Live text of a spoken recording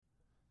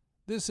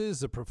This is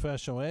The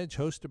Professional Edge,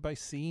 hosted by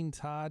Sean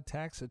Todd,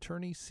 tax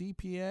attorney,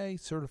 CPA,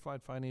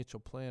 certified financial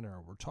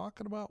planner. We're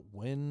talking about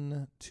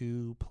when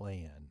to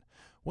plan.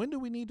 When do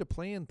we need to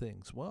plan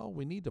things? Well,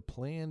 we need to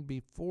plan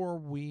before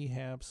we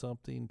have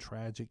something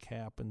tragic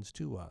happens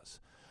to us.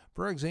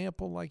 For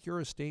example, like your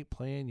estate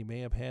plan, you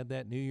may have had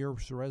that New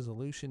Year's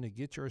resolution to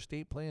get your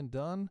estate plan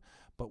done,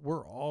 but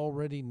we're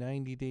already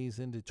 90 days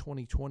into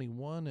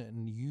 2021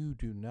 and you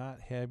do not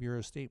have your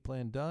estate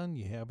plan done.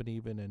 You haven't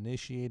even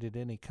initiated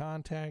any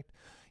contact.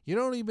 You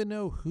don't even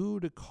know who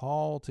to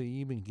call to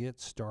even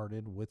get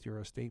started with your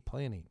estate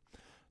planning.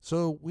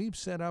 So we've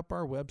set up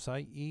our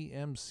website,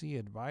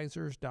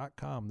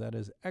 emcadvisors.com. That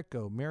is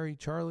Echo Mary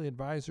Charlie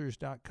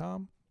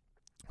Advisors.com.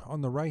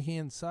 On the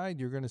right-hand side,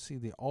 you're going to see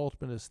the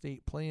Ultimate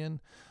Estate Plan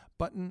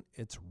button.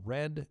 It's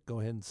red. Go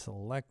ahead and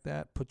select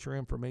that. Put your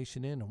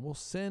information in, and we'll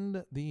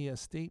send the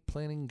estate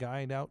planning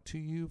guide out to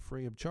you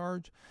free of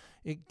charge.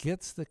 It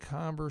gets the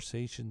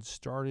conversation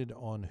started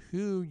on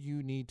who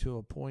you need to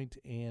appoint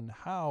and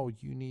how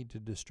you need to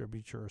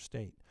distribute your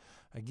estate.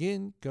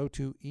 Again, go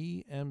to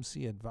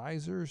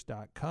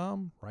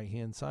emcadvisors.com,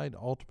 right-hand side,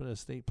 Ultimate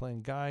Estate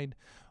Plan Guide.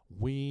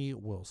 We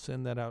will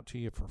send that out to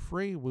you for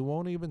free. We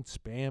won't even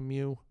spam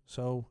you.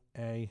 So,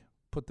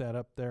 put that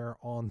up there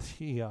on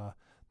the,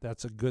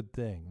 that's a good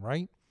thing,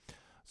 right?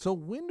 So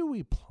when do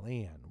we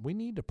plan? We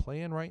need to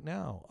plan right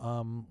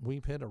now.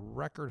 We've hit a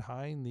record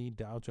high in the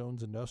Dow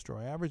Jones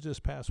Industrial Average this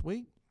past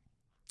week.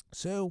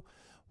 So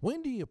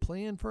when do you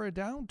plan for a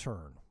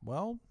downturn?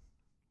 Well,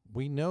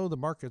 we know the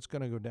market's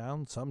going to go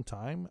down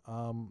sometime.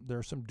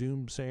 There's some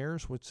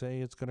doomsayers which say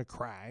it's going to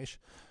crash.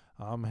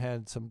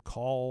 Had some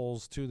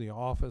calls to the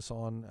office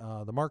on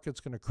the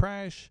market's going to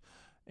crash,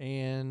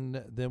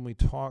 and then we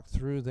talked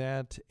through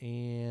that,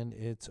 and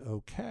it's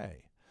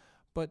okay.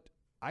 But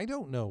I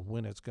don't know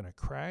when it's going to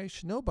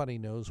crash. Nobody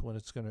knows when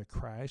it's going to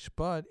crash,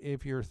 but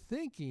if you're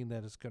thinking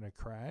that it's going to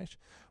crash,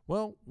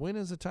 well, when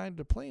is the time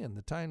to plan?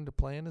 The time to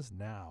plan is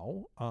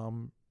now.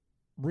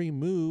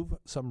 Remove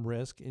some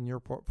risk in your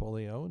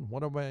portfolio. And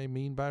what do I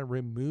mean by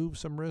remove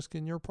some risk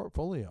in your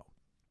portfolio?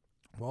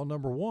 Well,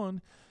 number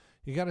one,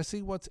 you got to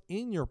see what's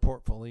in your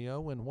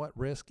portfolio and what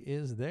risk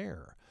is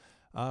there.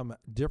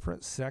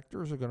 Different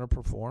sectors are going to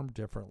perform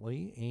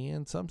differently,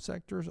 and some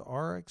sectors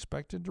are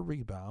expected to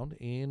rebound,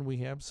 and we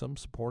have some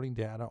supporting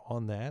data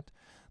on that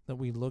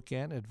we look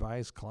at and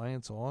advise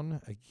clients on.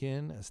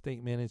 Again,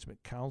 estate management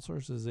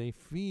counselors is a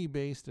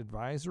fee-based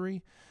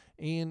advisory,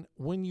 and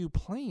when you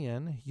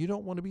plan, you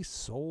don't want to be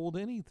sold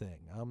anything.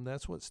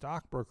 That's what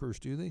stockbrokers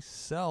do. They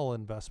sell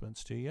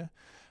investments to you.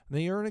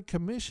 They earn a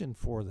commission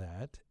for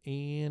that,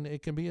 and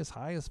it can be as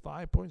high as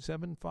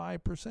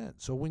 5.75%.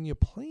 So when you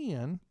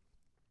plan,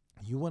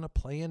 you want to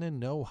plan and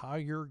know how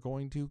you're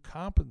going to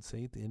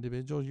compensate the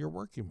individual you're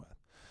working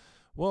with.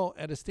 Well,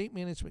 at Estate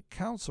Management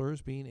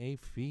Counselors, being a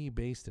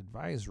fee-based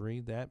advisory,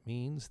 that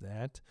means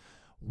that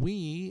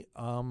we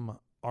are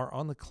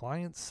on the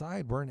client's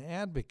side. We're an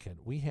advocate.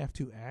 We have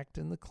to act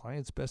in the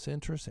client's best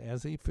interest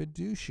as a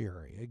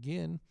fiduciary.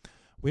 Again,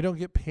 we don't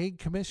get paid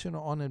commission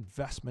on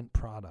investment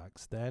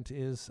products. That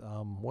is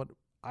what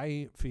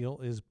I feel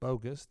is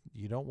bogus.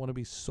 You don't want to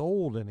be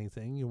sold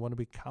anything. You want to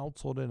be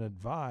counseled and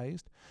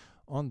advised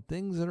on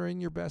things that are in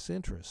your best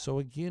interest. So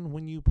again,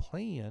 when you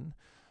plan,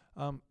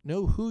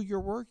 know who you're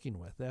working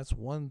with. That's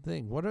one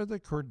thing. What are the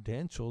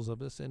credentials of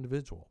this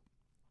individual?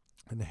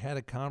 And I had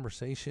a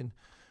conversation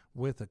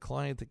with a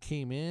client that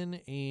came in,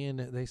 and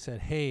they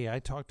said, hey, I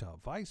talked to a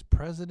vice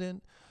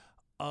president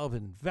of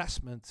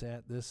investments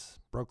at this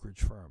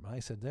brokerage firm. I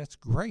said, that's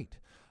great.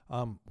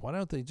 Why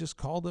don't they just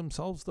call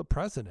themselves the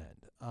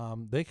president?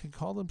 They can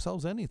call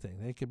themselves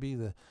anything. They could be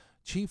the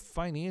chief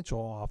financial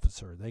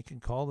officer. They can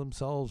call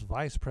themselves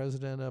vice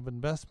president of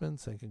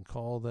investments. They can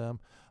call them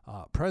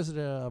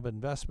president of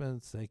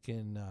investments. They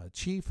can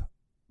chief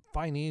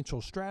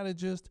financial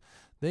strategist.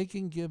 They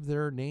can give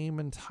their name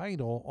and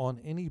title on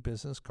any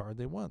business card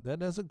they want. That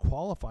doesn't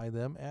qualify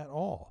them at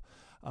all.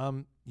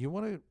 You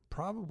want to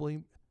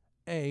probably,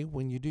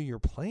 when you do your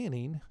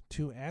planning,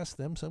 to ask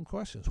them some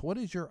questions. What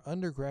is your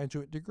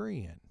undergraduate degree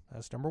in?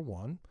 That's number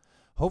one.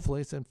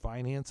 Hopefully it's in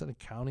finance and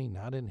accounting,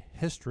 not in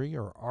history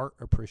or art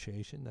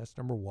appreciation. That's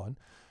number one.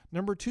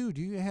 Number two,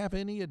 do you have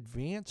any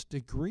advanced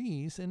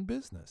degrees in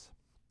business?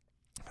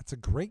 That's a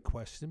great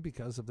question,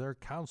 because if they're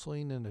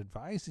counseling and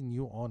advising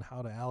you on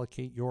how to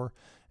allocate your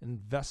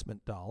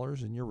investment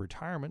dollars in your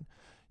retirement,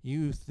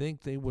 you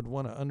think they would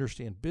want to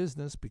understand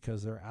business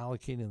because they're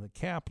allocating the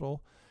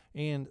capital,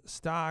 and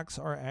stocks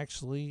are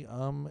actually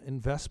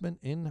investment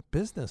in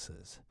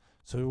businesses.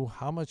 So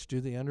how much do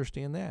they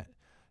understand that?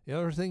 The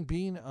other thing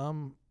being,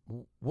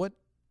 what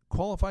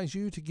qualifies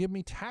you to give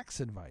me tax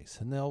advice?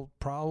 And they'll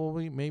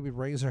probably maybe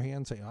raise their hand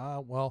and say,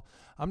 well,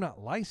 I'm not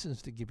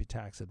licensed to give you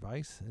tax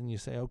advice. And you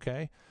say,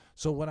 okay,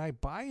 so when I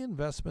buy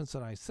investments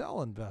and I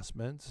sell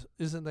investments,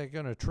 isn't that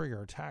going to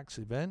trigger a tax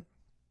event?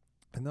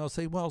 And they'll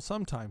say, well,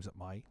 sometimes it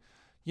might.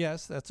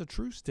 Yes, that's a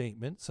true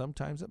statement.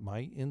 Sometimes it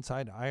might.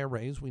 Inside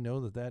IRAs, we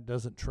know that that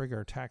doesn't trigger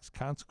a tax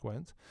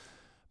consequence.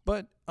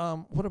 But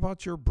what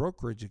about your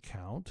brokerage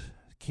account?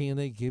 Can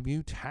they give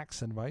you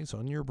tax advice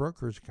on your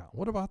brokerage account?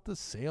 What about the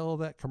sale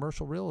of that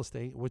commercial real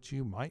estate, which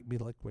you might be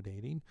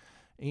liquidating,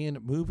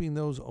 and moving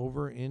those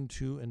over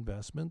into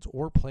investments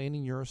or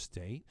planning your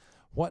estate?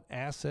 What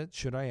assets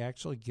should I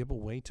actually give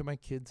away to my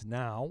kids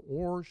now,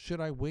 or should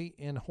I wait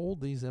and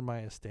hold these in my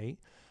estate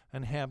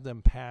and have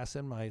them pass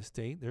in my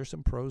estate? There's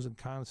some pros and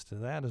cons to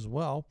that as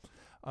well.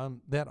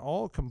 That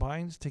all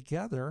combines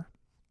together.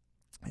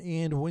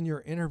 And when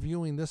you're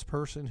interviewing this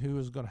person who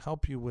is going to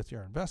help you with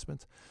your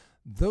investments,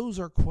 those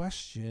are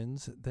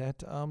questions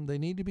that they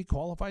need to be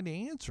qualified to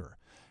answer.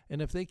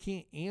 And if they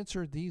can't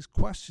answer these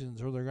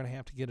questions, or they're going to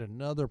have to get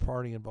another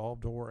party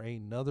involved, or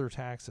another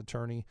tax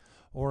attorney,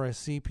 or a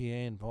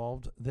CPA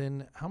involved,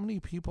 then how many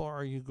people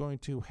are you going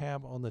to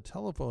have on the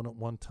telephone at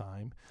one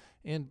time?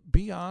 And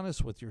be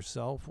honest with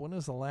yourself. When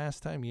is the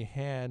last time you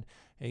had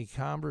a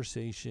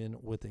conversation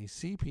with a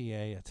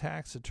CPA, a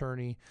tax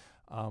attorney,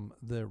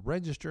 the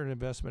registered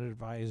investment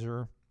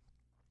advisor,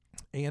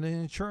 and an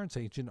insurance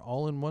agent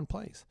all in one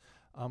place?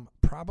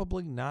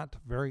 Probably not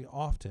very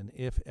often,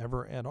 if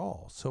ever at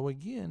all. So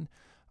again,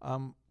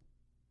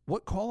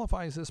 what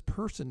qualifies this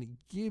person to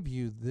give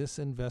you this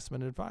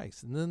investment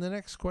advice? And then the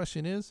next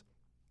question is,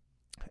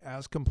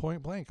 ask them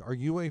point blank, are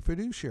you a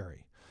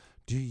fiduciary?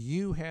 Do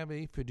you have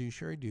a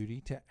fiduciary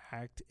duty to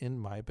act in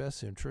my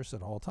best interest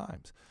at all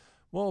times?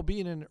 Well,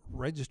 being a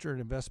registered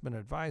investment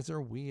advisor,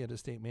 we at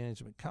Estate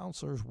Management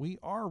Counselors, we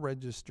are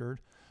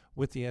registered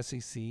with the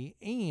SEC,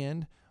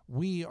 and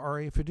we are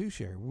a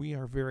fiduciary. We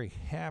are very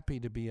happy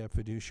to be a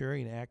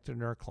fiduciary and act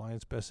in our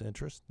clients' best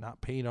interest,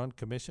 not paid on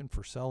commission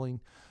for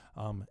selling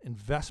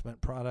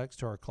investment products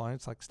to our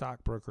clients like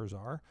stockbrokers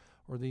are,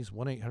 or these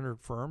 1-800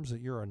 firms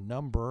that you're a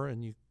number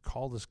and you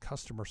call this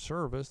customer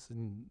service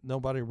and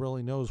nobody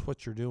really knows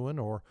what you're doing,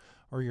 or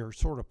you're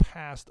sort of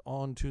passed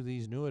on to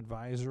these new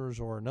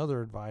advisors or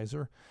another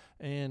advisor.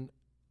 And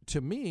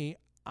to me,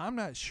 I'm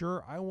not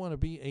sure I want to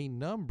be a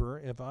number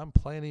if I'm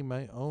planning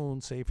my own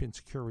safe and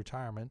secure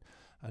retirement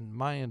and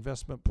my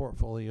investment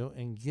portfolio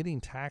and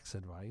getting tax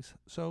advice.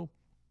 So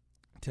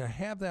to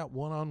have that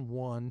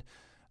one-on-one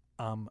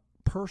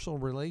personal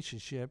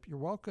relationship, you're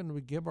welcome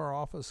to give our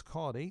office a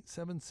call at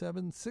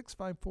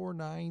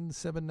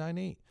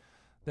 877-654-9798.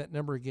 That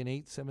number again,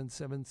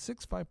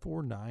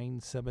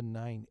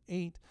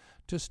 877-654-9798,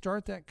 to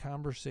start that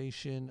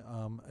conversation.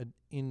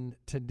 In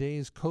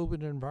today's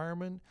COVID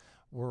environment,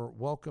 we're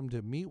welcome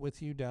to meet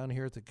with you down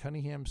here at the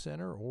Cunningham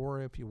Center,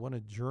 or if you want to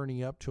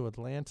journey up to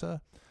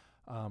Atlanta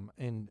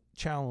and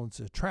challenge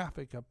the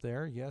traffic up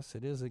there. Yes,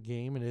 it is a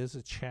game. It is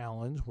a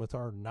challenge with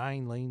our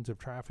 9 lanes of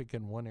traffic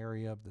in one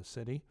area of the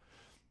city.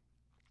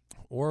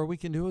 Or we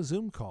can do a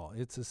Zoom call.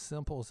 It's as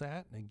simple as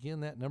that. And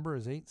again, that number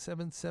is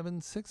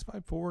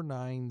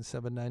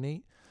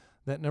 877-654-9798.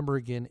 That number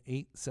again,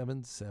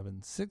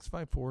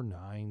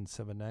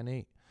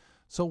 877-654-9798.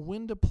 So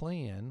when to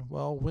plan?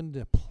 Well, when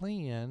to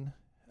plan,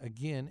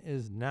 again,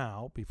 is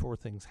now, before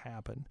things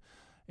happen.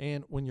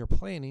 And when you're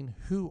planning,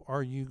 who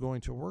are you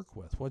going to work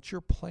with? What's your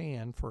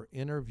plan for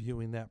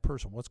interviewing that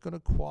person? What's going to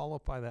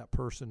qualify that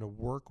person to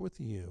work with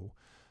you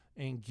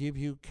and give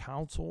you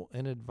counsel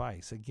and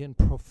advice? Again,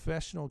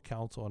 professional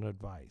counsel and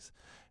advice.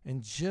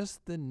 And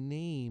just the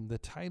name, the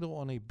title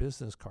on a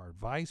business card,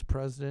 Vice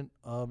President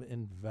of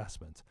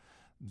Investments,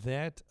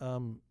 that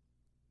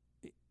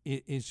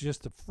is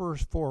just the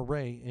first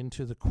foray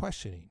into the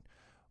questioning.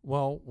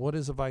 Well, what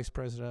is a vice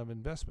president of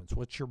investments?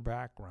 What's your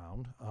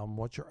background?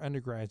 What's your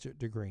undergraduate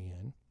degree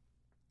in?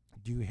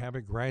 Do you have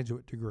a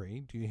graduate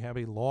degree? Do you have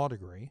a law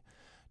degree?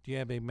 Do you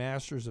have a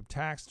master's of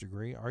tax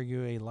degree? Are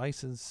you a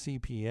licensed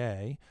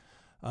CPA?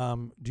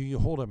 Do you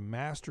hold a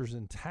master's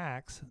in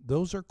tax?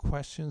 Those are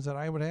questions that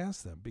I would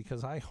ask them,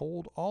 because I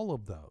hold all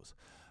of those.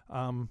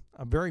 I'm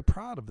very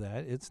proud of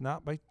that. It's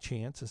not by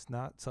chance. It's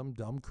not some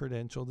dumb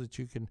credential that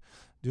you can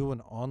do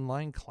an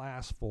online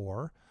class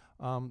for.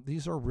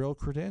 These are real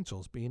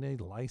credentials, being a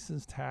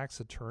licensed tax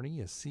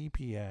attorney, a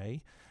CPA,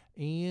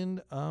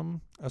 and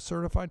a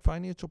certified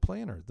financial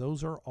planner.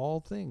 Those are all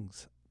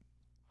things.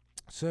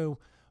 So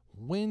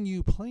when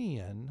you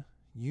plan,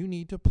 you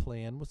need to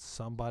plan with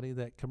somebody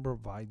that can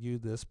provide you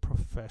this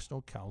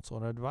professional counsel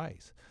and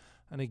advice.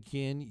 And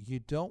again, you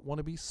don't want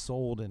to be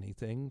sold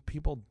anything.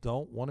 People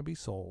don't want to be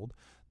sold.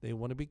 They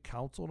want to be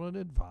counseled and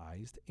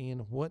advised,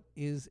 and what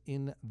is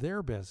in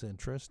their best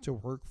interest to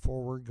work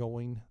forward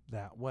going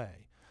that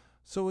way.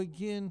 So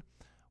again,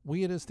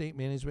 we at Estate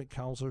Management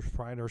Counselors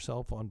pride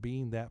ourselves on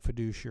being that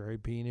fiduciary,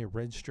 being a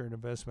registered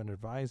investment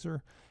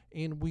advisor,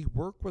 and we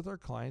work with our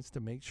clients to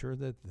make sure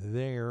that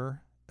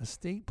their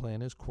estate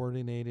plan is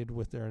coordinated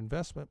with their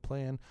investment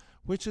plan,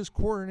 which is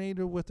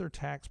coordinated with their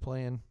tax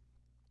plan.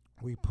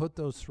 We put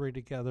those 3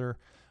 together.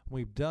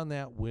 We've done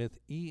that with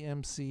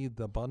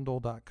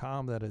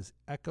emcthebundle.com. That is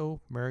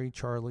Echo Mary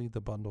Charlie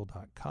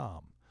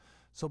thebundle.com.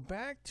 So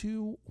back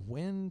to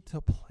when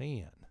to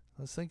plan.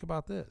 Let's think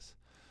about this.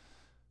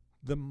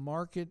 The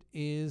market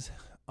is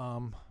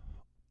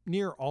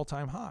near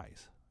all-time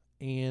highs,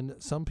 and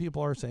some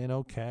people are saying,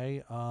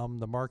 okay,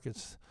 the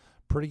market's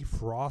pretty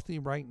frothy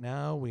right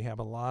now. We have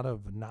a lot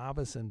of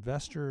novice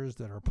investors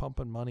that are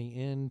pumping money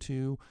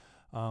into.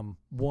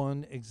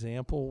 One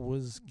example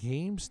was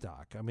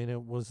GameStop. I mean,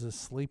 it was a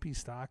sleepy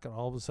stock, and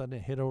all of a sudden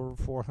it hit over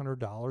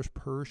 $400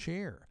 per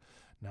share.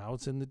 Now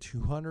it's in the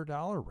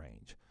 $200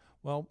 range.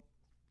 Well,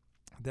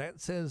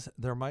 that says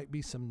there might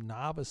be some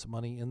novice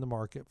money in the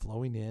market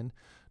flowing in,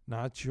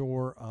 not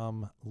your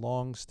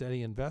long,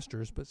 steady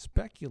investors, but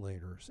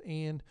speculators.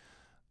 And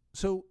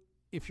so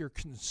if you're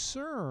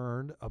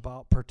concerned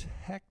about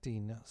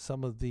protecting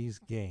some of these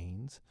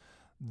gains,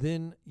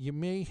 then you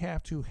may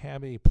have to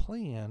have a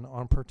plan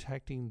on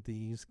protecting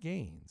these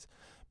gains.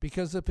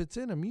 Because if it's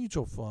in a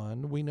mutual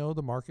fund, we know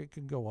the market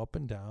can go up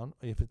and down.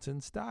 If it's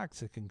in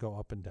stocks, it can go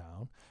up and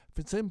down. If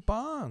it's in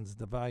bonds,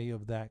 the value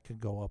of that could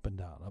go up and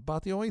down.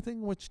 About the only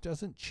thing which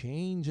doesn't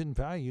change in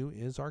value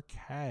is our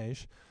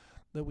cash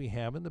that we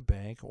have in the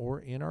bank or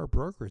in our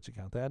brokerage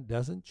account. That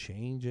doesn't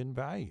change in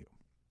value.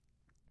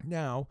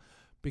 Now,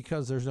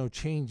 because there's no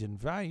change in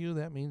value,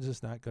 that means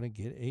it's not going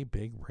to get a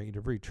big rate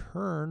of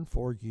return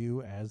for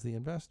you as the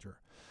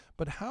investor.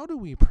 But how do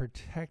we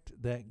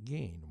protect that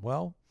gain?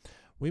 Well,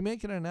 we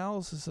make an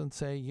analysis and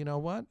say, you know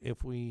what?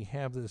 If we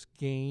have this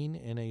gain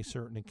in a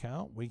certain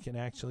account, we can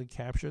actually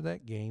capture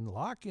that gain,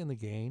 lock in the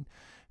gain,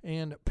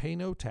 and pay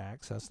no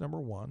tax. That's number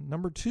one.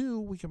 Number two,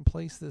 we can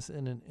place this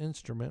in an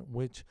instrument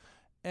which,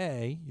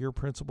 A, your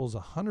principal is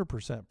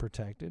 100%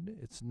 protected.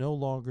 It's no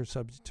longer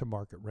subject to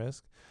market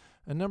risk.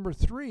 And number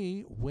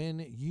three,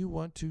 when you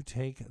want to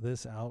take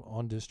this out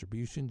on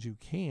distributions, you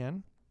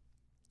can.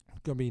 There's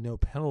going to be no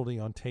penalty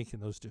on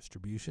taking those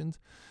distributions.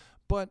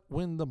 But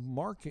when the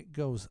market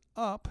goes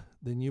up,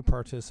 then you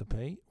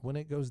participate. When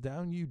it goes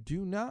down, you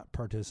do not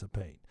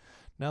participate.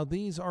 Now,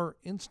 these are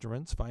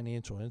instruments,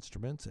 financial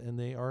instruments, and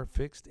they are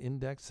fixed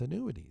index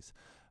annuities.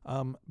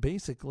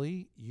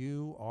 Basically,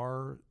 you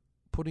are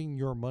putting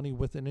your money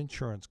with an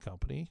insurance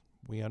company.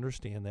 We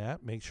understand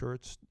that. Make sure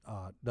it's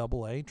AA,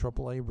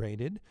 AAA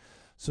rated.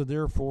 So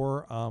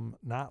therefore,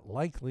 not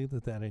likely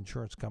that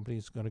insurance company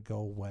is going to go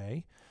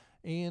away.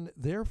 And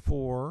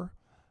therefore,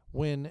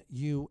 when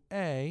you,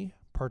 A,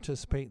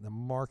 participate in the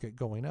market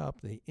going up,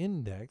 the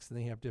index, and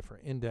they have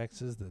different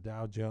indexes, the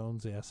Dow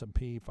Jones, the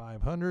S&P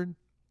 500,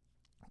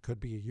 could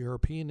be a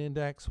European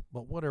index,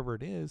 but whatever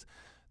it is,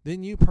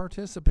 then you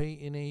participate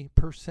in a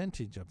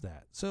percentage of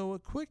that. So a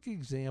quick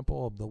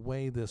example of the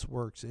way this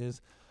works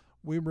is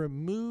we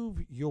remove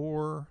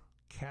your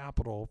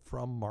capital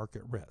from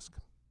market risk.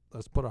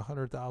 Let's put a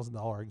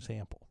 $100,000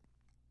 example.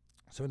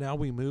 So now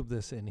we move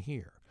this in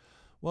here.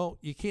 Well,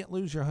 you can't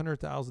lose your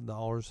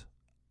 $100,000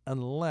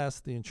 unless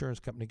the insurance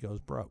company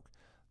goes broke.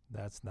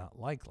 That's not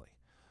likely.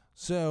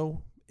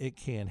 So it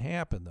can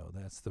happen, though.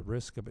 That's the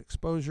risk of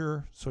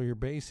exposure. So you're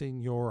basing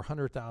your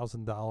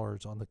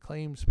 $100,000 on the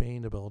claims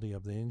paying ability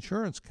of the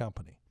insurance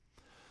company.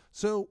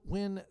 So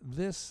when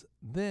this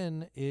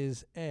then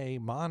is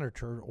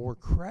monitored or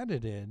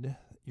credited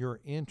your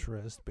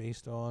interest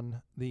based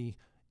on the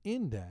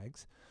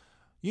index,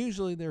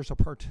 usually there's a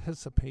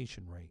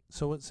participation rate.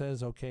 So it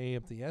says, okay,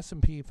 if the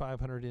S&P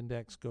 500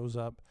 index goes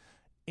up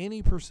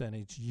any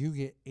percentage, you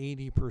get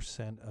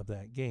 80% of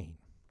that gain.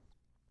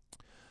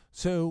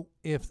 So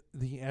if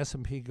the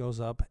S&P goes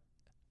up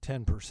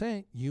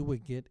 10%, you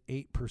would get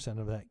 8%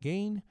 of that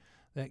gain.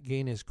 That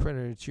gain is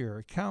credited to your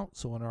account.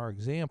 So in our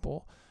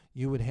example,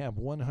 you would have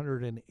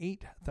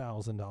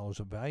 $108,000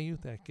 of value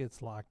that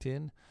gets locked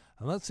in.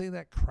 And let's say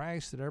that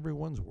crash that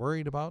everyone's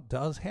worried about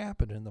does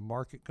happen and the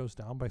market goes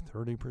down by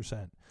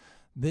 30%.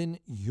 Then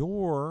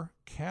your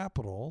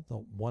capital, the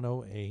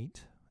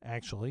 108,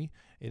 actually,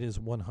 it is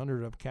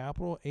 100 of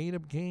capital, 8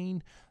 of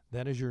gain.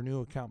 That is your new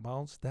account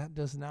balance. That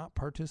does not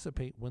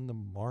participate when the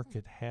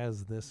market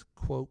has this,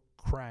 quote,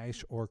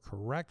 crash or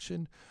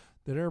correction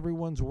that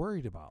everyone's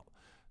worried about.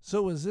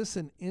 So is this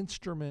an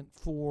instrument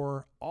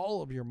for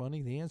all of your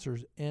money? The answer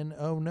is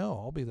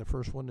no. I'll be the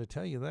first one to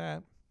tell you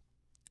that.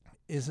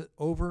 Is it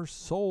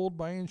oversold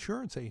by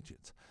insurance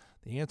agents?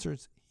 The answer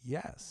is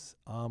yes.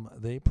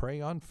 They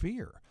prey on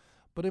fear.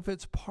 But if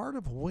it's part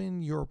of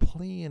when your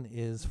plan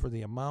is for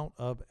the amount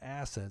of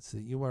assets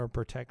that you want to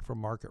protect from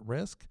market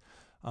risk,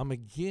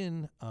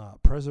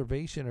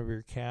 preservation of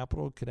your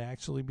capital could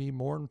actually be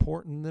more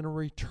important than a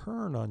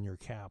return on your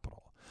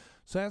capital.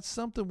 So that's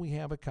something we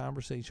have a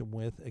conversation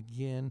with.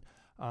 Again,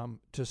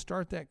 to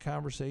start that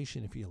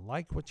conversation, if you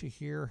like what you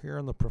hear here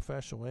on the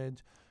Professional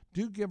Edge,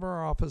 do give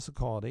our office a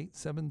call at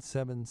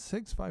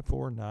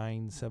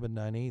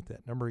 877-654-9798.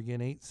 That number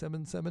again,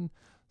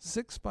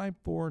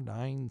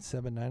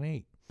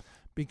 877-654-9798.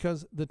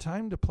 Because the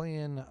time to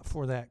plan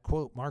for that,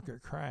 quote,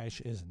 market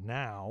crash is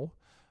now,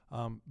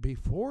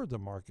 before the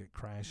market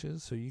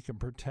crashes, so you can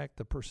protect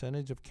the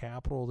percentage of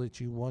capital that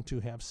you want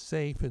to have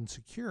safe and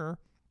secure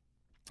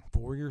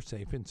for your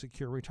safe and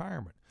secure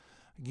retirement.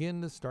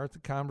 Again, to start the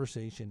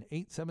conversation,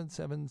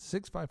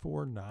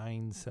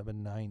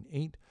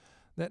 877-654-9798.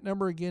 That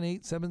number again,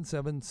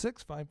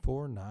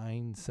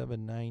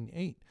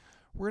 877-654-9798.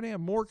 We're going to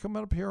have more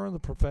coming up here on The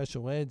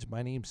Professional Edge.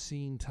 My name's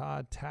Sean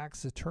Todd,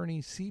 tax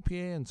attorney,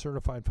 CPA, and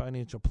certified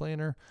financial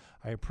planner.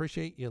 I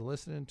appreciate you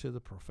listening to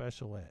The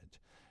Professional Edge.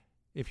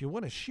 If you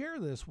want to share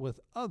this with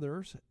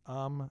others,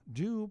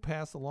 do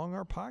pass along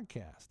our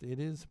podcast. It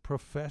is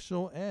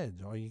Professional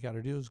Edge. All you got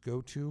to do is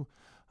go to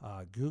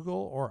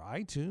Google or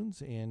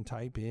iTunes and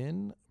type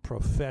in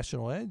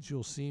Professional Edge.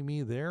 You'll see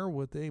me there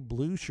with a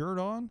blue shirt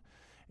on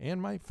and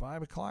my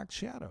 5 o'clock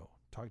shadow.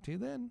 Talk to you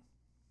then.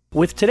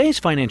 With today's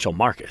financial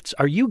markets,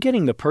 are you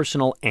getting the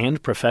personal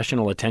and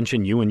professional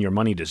attention you and your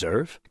money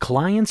deserve?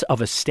 Clients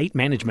of estate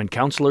management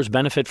counselors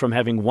benefit from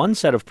having one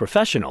set of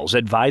professionals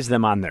advise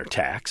them on their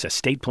tax,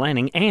 estate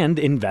planning, and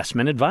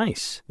investment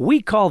advice.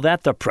 We call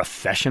that the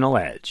Professional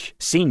Edge.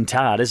 Sean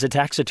Todd is a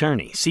tax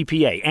attorney,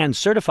 CPA, and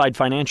certified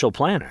financial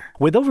planner.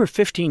 With over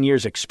 15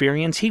 years'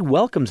 experience, he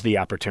welcomes the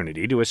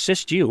opportunity to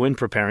assist you in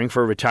preparing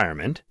for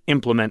retirement,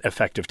 implement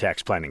effective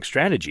tax planning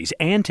strategies,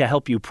 and to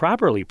help you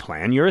properly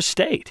plan your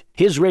estate.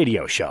 His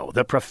radio show,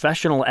 The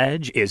Professional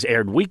Edge, is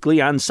aired weekly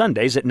on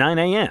Sundays at 9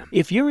 a.m.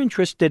 If you're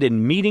interested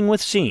in meeting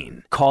with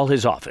Sean, call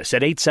his office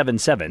at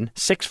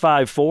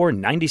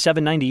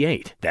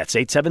 877-654-9798. That's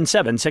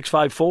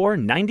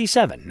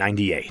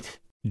 877-654-9798.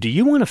 Do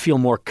you want to feel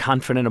more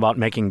confident about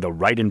making the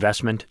right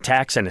investment,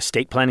 tax, and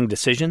estate planning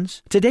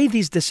decisions? Today,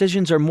 these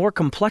decisions are more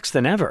complex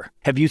than ever.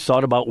 Have you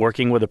thought about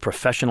working with a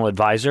professional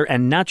advisor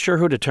and not sure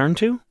who to turn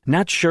to?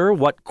 Not sure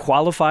what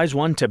qualifies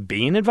one to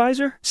be an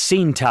advisor?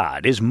 Sean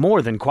Todd is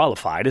more than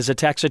qualified as a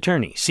tax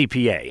attorney,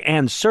 CPA,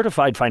 and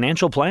certified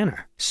financial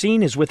planner.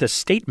 Sean is with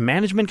Estate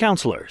Management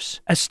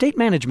Counselors. Estate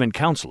Management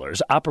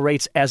Counselors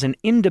operates as an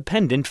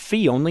independent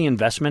fee-only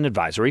investment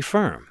advisory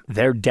firm.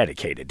 They're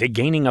dedicated to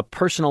gaining a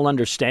personal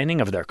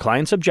understanding of their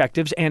clients'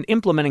 objectives and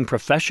implementing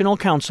professional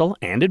counsel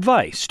and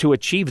advice to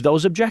achieve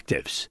those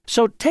objectives.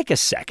 So take a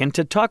second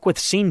to talk with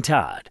Sean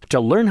Todd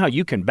to learn how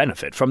you can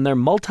benefit from their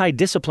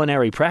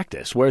multidisciplinary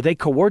practice where they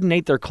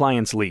coordinate their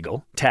clients'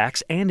 legal,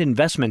 tax, and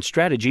investment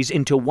strategies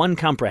into one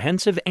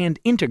comprehensive and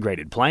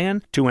integrated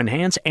plan to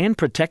enhance and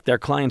protect their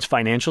clients'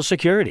 financial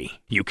security.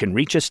 You can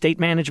reach Estate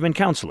Management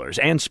Counselors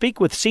and speak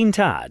with Sean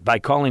Todd by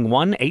calling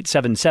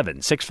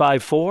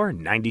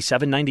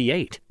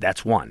 1-877-654-9798.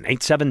 That's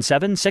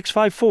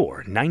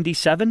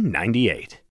 1-877-654-9798.